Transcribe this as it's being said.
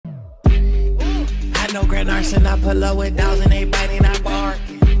got no grand arson. I pull up with dolls and they biting, I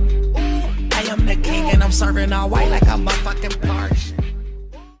barking. I am the king and I'm serving all white like I'm a fucking Parson.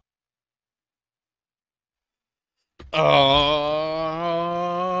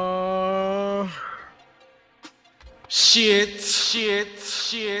 Shit.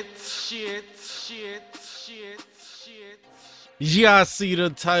 Yeah, I see the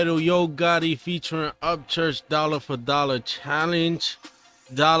title. Yo Gotti featuring Upchurch Dollar for Dollar Challenge.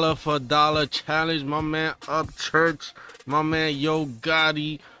 Dollar for Dollar Challenge. My man Upchurch. My man Yo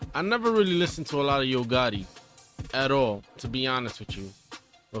Gotti. I never really listened to a lot of Yo Gotti at all, to be honest with you.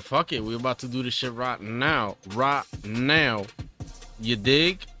 But fuck it, we're about to do this shit right now. Right now. You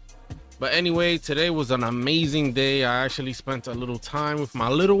dig? But anyway, today was an amazing day. I actually spent a little time with my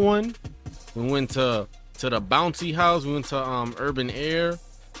little one. We went to the bouncy house. We went to Urban Air.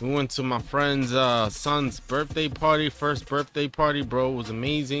 We went to my friend's son's birthday party. First birthday party, bro. It was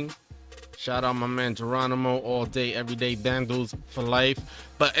amazing. Shout out my man Geronimo. All day, every day, Dandles for life.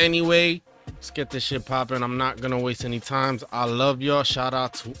 But anyway, let's get this shit popping. I'm not gonna waste any time. I love y'all. Shout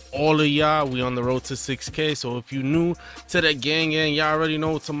out to all of y'all. We on the road to 6K. So if you new to the gang, y'all already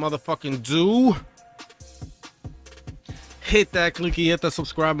know what to motherfucking do. Hit that clicky, hit the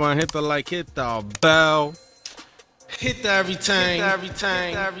subscribe button, hit the like, hit the bell, hit the everything,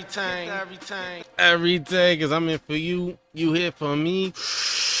 everything, cause I'm here for you, you here for me.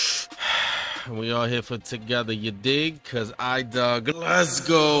 We all here for together, you dig? Cause I dug. Let's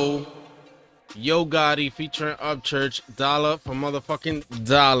go. Yo Gotti featuring Upchurch, Dollar for motherfucking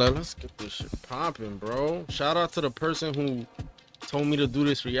Dollar. Let's get this shit popping, bro. Shout out to the person who told me to do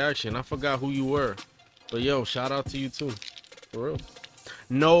this reaction. I forgot who you were, but yo, shout out to you too. For real.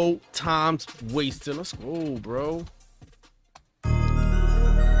 No time's wasted. Let's go, bro.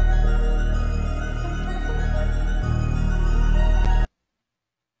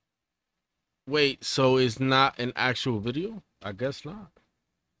 Wait, so it's not an actual video? I guess not.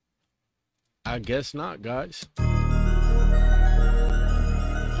 I guess not, guys.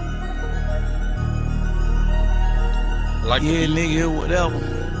 Like yeah, nigga, whatever.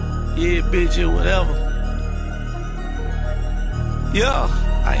 Yeah, bitch, whatever. Yeah,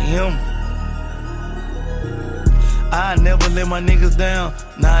 I am. I never let my niggas down.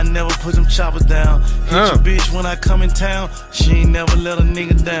 Nah, I never put them choppers down. Hit your bitch when I come in town. She ain't never let a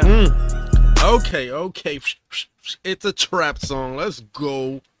nigga down. Okay. It's a trap song. Let's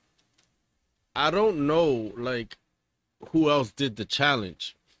go. I don't know, like, who else did the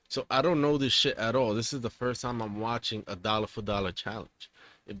challenge. So I don't know this shit at all. This is the first time I'm watching a dollar for dollar challenge.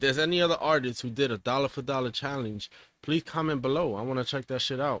 If there's any other artists who did a dollar for dollar challenge, please comment below. I want to check that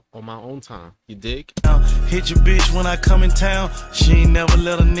shit out on my own time. You dig? Hit your bitch when I come in town. She ain't never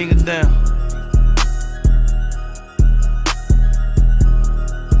let a nigga down.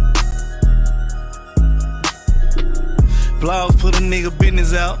 Blogs put a nigga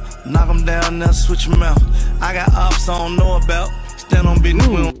business out. Knock him down, now switch him out. I got ops I don't know about. Stand on business.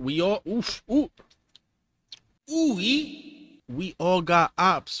 We all, we all got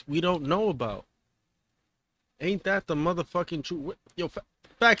ops we don't know about. Ain't that the motherfucking truth? Yo,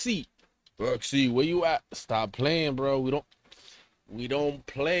 Faxy, where you at? Stop playing, bro. We don't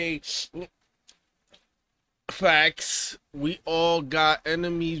play. Facts. We all got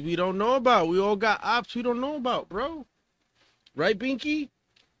enemies we don't know about. We all got ops we don't know about, bro. Right, Binky?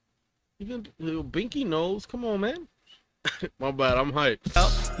 Even Binky knows. Come on, man. My bad, I'm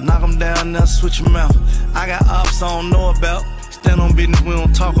hyped. Knock him down, now switch him out. I got ops I don't know about. Stand on business, we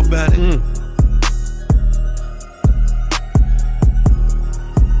don't talk about it.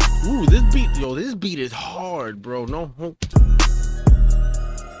 Ooh, this beat is hard, bro. No hope.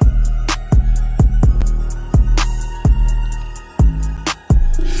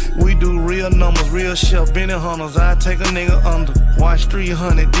 We do real numbers, real shit, Benny Hunters. I take a nigga under. Watch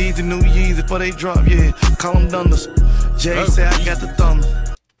 300, these the new Yeezy before they drop, yeah. Call them Dunders. Jay say I got the thunder.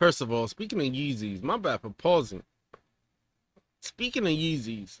 First of all, speaking of Yeezys, my bad for pausing. Speaking of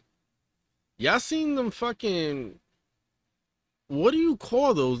Yeezys, y'all seen them fucking, what do you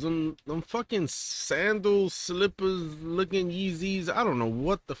call those? Them fucking sandals, slippers looking Yeezys? I don't know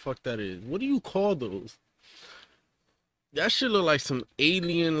what the fuck that is. What do you call those? That shit look like some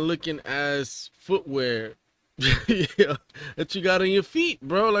alien looking ass footwear yeah, that you got on your feet,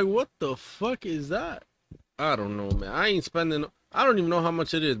 bro. Like, what the fuck is that? I don't know, man. I ain't spending, I don't even know how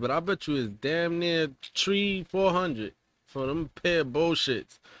much it is, but I bet you it's damn near $300-400 for them pair of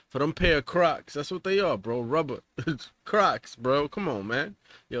bullshits, for them pair of Crocs. That's what they are, bro. Rubber Crocs, bro. Come on, man.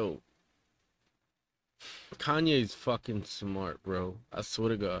 Yo, Kanye's fucking smart, bro. I swear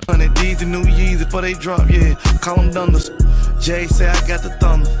to God. These the new Yeezy before they drop, yeah. Call them Dunders. Jay say I got the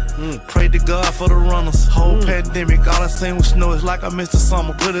thunder. Pray to God for the runners. Whole pandemic, all I seen was snow. It's like I missed the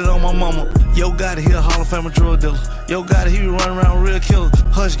summer. Put it on my mama. Yo, Gotti, he a Hall of Fame drug dealer. Yo, Gotti, he be running around real killers.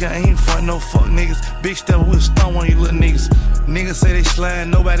 Hush gang, he ain't front no fuck niggas. Big stepper with a stun on you little niggas. Niggas say they slime,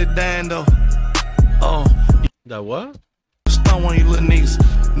 nobody dying though. Oh. That what? Stun on you little niggas.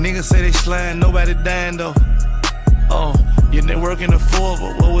 Niggas say they slime, nobody dying though. Oh. You they working the four,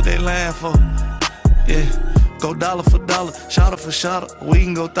 but what would they lying for? Yeah. Go dollar for dollar, shotter for shotter. We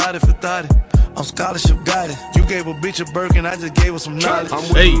can go thotty for thotty. On scholarship guided. You gave a bitch a Birkin, I just gave her some knowledge.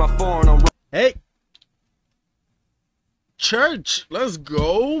 Hey. Hey. Church, let's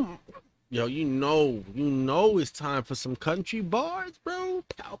go. Yo, you know it's time for some country bars, bro.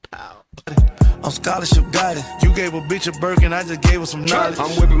 Pow, pow. On scholarship guided. You gave a bitch a Birkin, I just gave her some knowledge.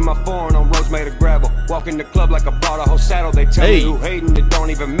 I'm whipping my foreign on roads made of gravel. Walk in the club like I bought a whole saddle. They tell me who hating, it don't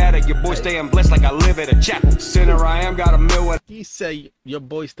even matter. Your boy staying blessed like I live at a chapel. Sinner I am, got a mill with. He say your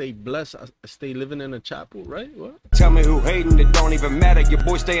boy stay blessed, I stay living in a chapel, right? What? Tell me who hating, it don't even matter. Your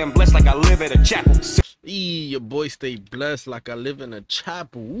boy staying blessed like I live at a chapel. Your boy stay blessed like I live in a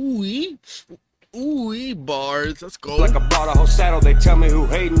chapel. Ooh-wee. Ooh-wee, bars. Let's go. Like I bought a whole saddle. They tell me who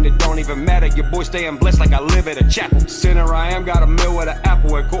hating, it don't even matter. Your boy staying blessed like I live at a chapel. Sinner I am, got a mill with an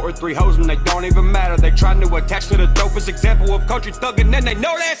apple. A quarter 3 hoes and they don't even matter. They trying to attach to the dopest example of country thugging, and they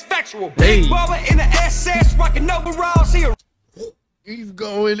know that's factual. Big baller in the SS, rocking overalls here. He's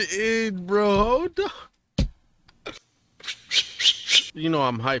going in, bro. Hold on. You know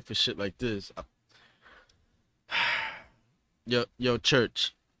I'm hyped for shit like this. Yo,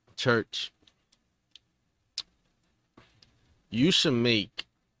 church. You should make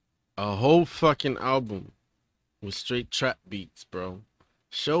a whole fucking album with straight trap beats, bro.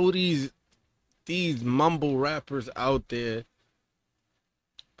 Show these mumble rappers out there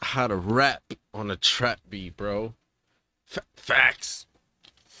how to rap on a trap beat, bro. Facts.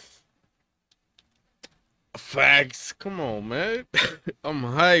 Come on, man. I'm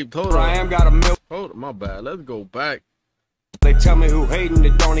hyped. Hold on. Hold on, my bad. Let's go back. They tell me who hating,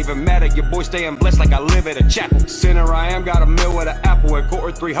 it don't even matter. Your boy staying blessed like I live at a chapel. Sinner I am, got a mill with an apple. A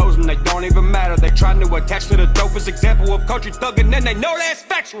quarter 3 hoes and they don't even matter. They trying to attach to the dopest example of country thugging, and they know that's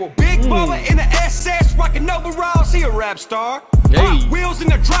factual. Big baller in the SS, rocking overalls, he a rap star. Wheels in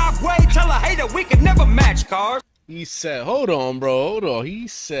the driveway, tell a hater we can never match cars. He said, hold on, bro, hold on. He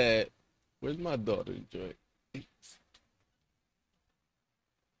said, where's my daughter, Joy?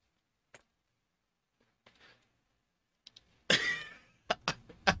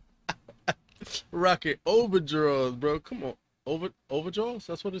 Rocking overdraws, bro. Come on. Overdraws?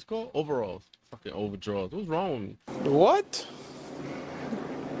 That's what it's called? Overalls. Fucking overdraws. What's wrong with me? What?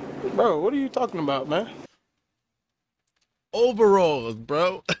 Bro, what are you talking about, man? Overalls,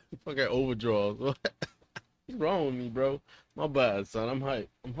 bro. Fucking overdraws. What's wrong with me, bro? My bad, son. I'm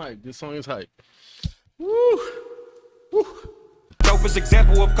hyped. This song is hype. Woo. Woo. Dopest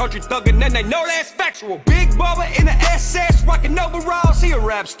example of country thugging, and they know that's factual. Big baller in the SS, rocking overalls, he a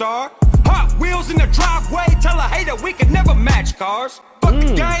rap star. Hot wheels in the driveway, tell a hater we can never match cars. Fuck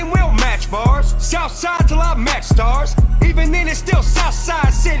the game, we'll match bars. Southside till I match stars. Even then it's still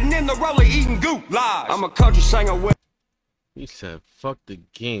Southside, sitting in the roller eating goop lies. I'm a country singer with. He said, fuck the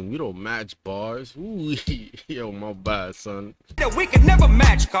game, we don't match bars. Ooh, yo, my bad, son. We can never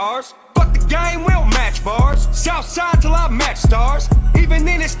match cars. Fuck the game, we'll match bars. Southside till I match stars. Even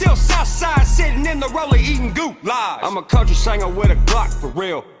then it's still Southside, sitting in the roller eating goop lies. I'm a country singer with a Glock for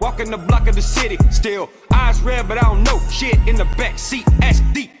real. Walking the block of the city still. Eyes red but I don't know shit in the back seat, ass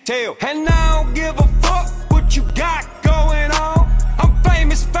detail. And I don't give a fuck what you got going on. I'm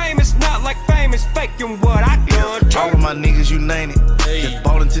famous, not like famous, faking what I done. All of my niggas, you name it. Just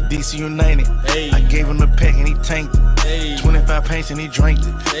ballin' to DC, you name it. I gave him the pack and he tanked it. 25 paints and he drank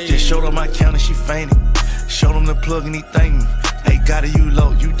it. Just showed her my count and she fainted. Showed him the plug and he thanked me. Hey, Gotti, you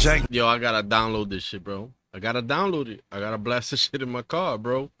low, you jank. Yo, I gotta download this shit, bro. I gotta download it. I gotta blast this shit in my car,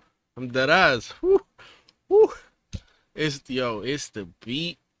 bro. I'm dead ass. Woo. Woo. It's the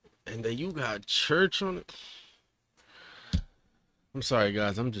beat, and then you got church on it. I'm sorry,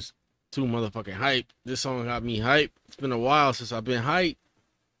 guys. I'm just too motherfucking hype. This song got me hype. It's been a while since I've been hype.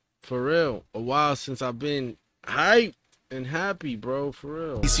 For real. A while since I've been hype and happy, bro. For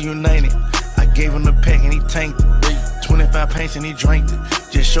real. See you name it. I gave him the pack and he tanked it. 25 paints and he drank it.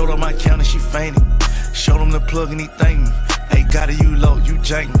 Just showed her my count and she fainted. Showed him the plug and he thanked me. Hey, Gotti, you low, you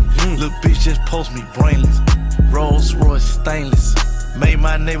jank me. Little bitch just post me brainless. Rolls Royce stainless. Made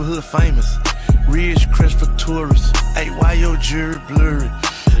my neighborhood famous. Ridge crest for tourists. Hey, why your jewelry blurry?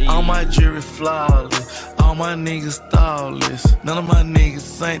 All my jewelry flawless. All All my niggas thoughtless. None of my niggas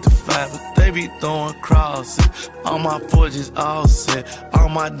sanctified, but they be throwing crosses. All my forges all set. All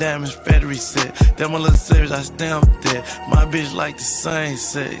my diamonds federally set. Them a little serious, I stamped it. My bitch like the same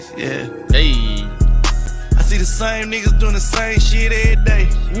sex, yeah. Hey. I see the same niggas doing the same shit every day.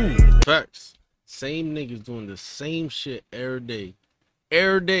 Facts. Same niggas doing the same shit every day.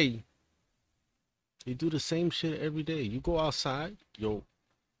 Every day. They do the same shit every day. You go outside, yo.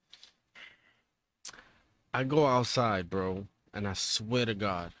 I go outside, bro, and I swear to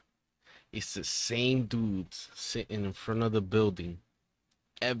God, it's the same dudes sitting in front of the building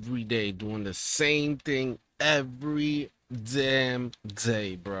every day doing the same thing every damn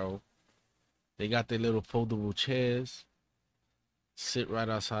day, bro. They got their little foldable chairs, sit right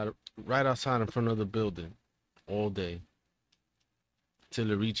outside in front of the building all day till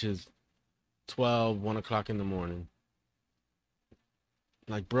it reaches 12, 1 o'clock in the morning.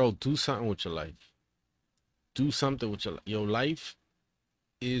 Like, bro, do something with your life. Do something with your life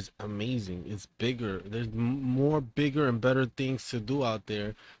is amazing. It's bigger. There's more bigger and better things to do out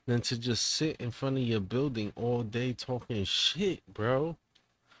there than to just sit in front of your building all day talking shit, bro.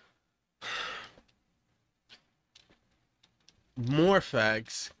 More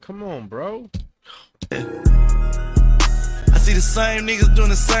facts. Come on, bro. I see the same niggas doing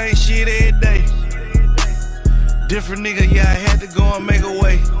the same shit every day. Different nigga, yeah, I had to go and make a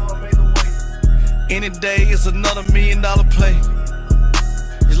way. Any day, it's another $1 million play.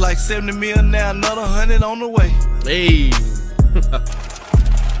 It's like 70 mil now, another 100 on the way. Hey.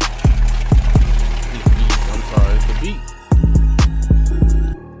 I'm sorry, it's the beat.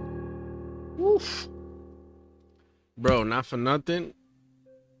 Woof. Bro, not for nothing.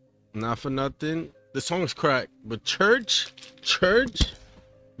 Not for nothing. The song's crack, but church,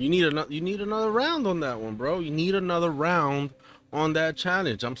 you need another round on that one, bro. You need another round on that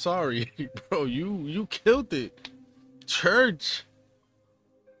challenge. I'm sorry, bro. You killed it. Church.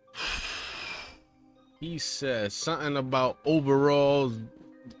 He said something about overalls.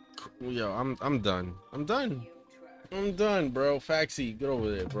 Yo, I'm done. I'm done, bro. Faxy, get over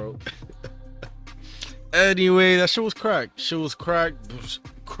there, bro. Anyway, that shit was crack.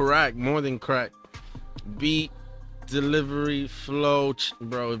 Crack, more than crack. Beat, delivery, flow,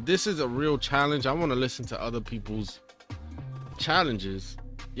 bro. If this is a real challenge, I want to listen to other people's challenges.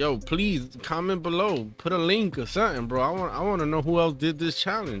 Yo, please comment below, put a link or something, bro. I want to know who else did this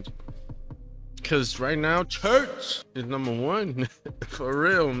challenge, because right now church is #1. For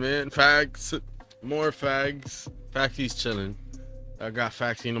real, man. Facts, more facts. Faxy's chilling. I got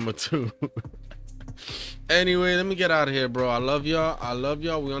Faxy #2. Anyway, let me get out of here, bro. I love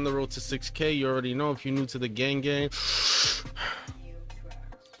y'all. We on the road to 6K. You already know. If you're new to the gang,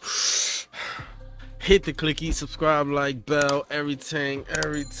 hit the clicky, subscribe, like, bell, everything,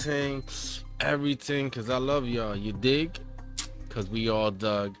 because I love y'all. You dig? Because we all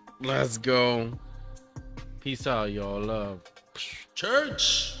dug. Let's go. Peace out, y'all. Love.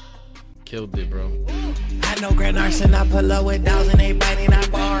 Church. Killed it, bro. I know Grand Arson, I pull up with dogs and they biting, I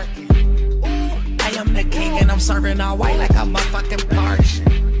barking. I am the king and I'm serving all white like I'm a fucking Parsian.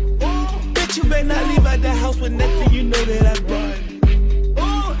 Bitch, you better not leave out the house with nothing, you know that I brought it.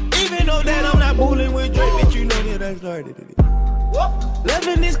 Even though that I'm not bullying with Drake, bitch, you know that I started it.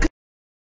 Loving this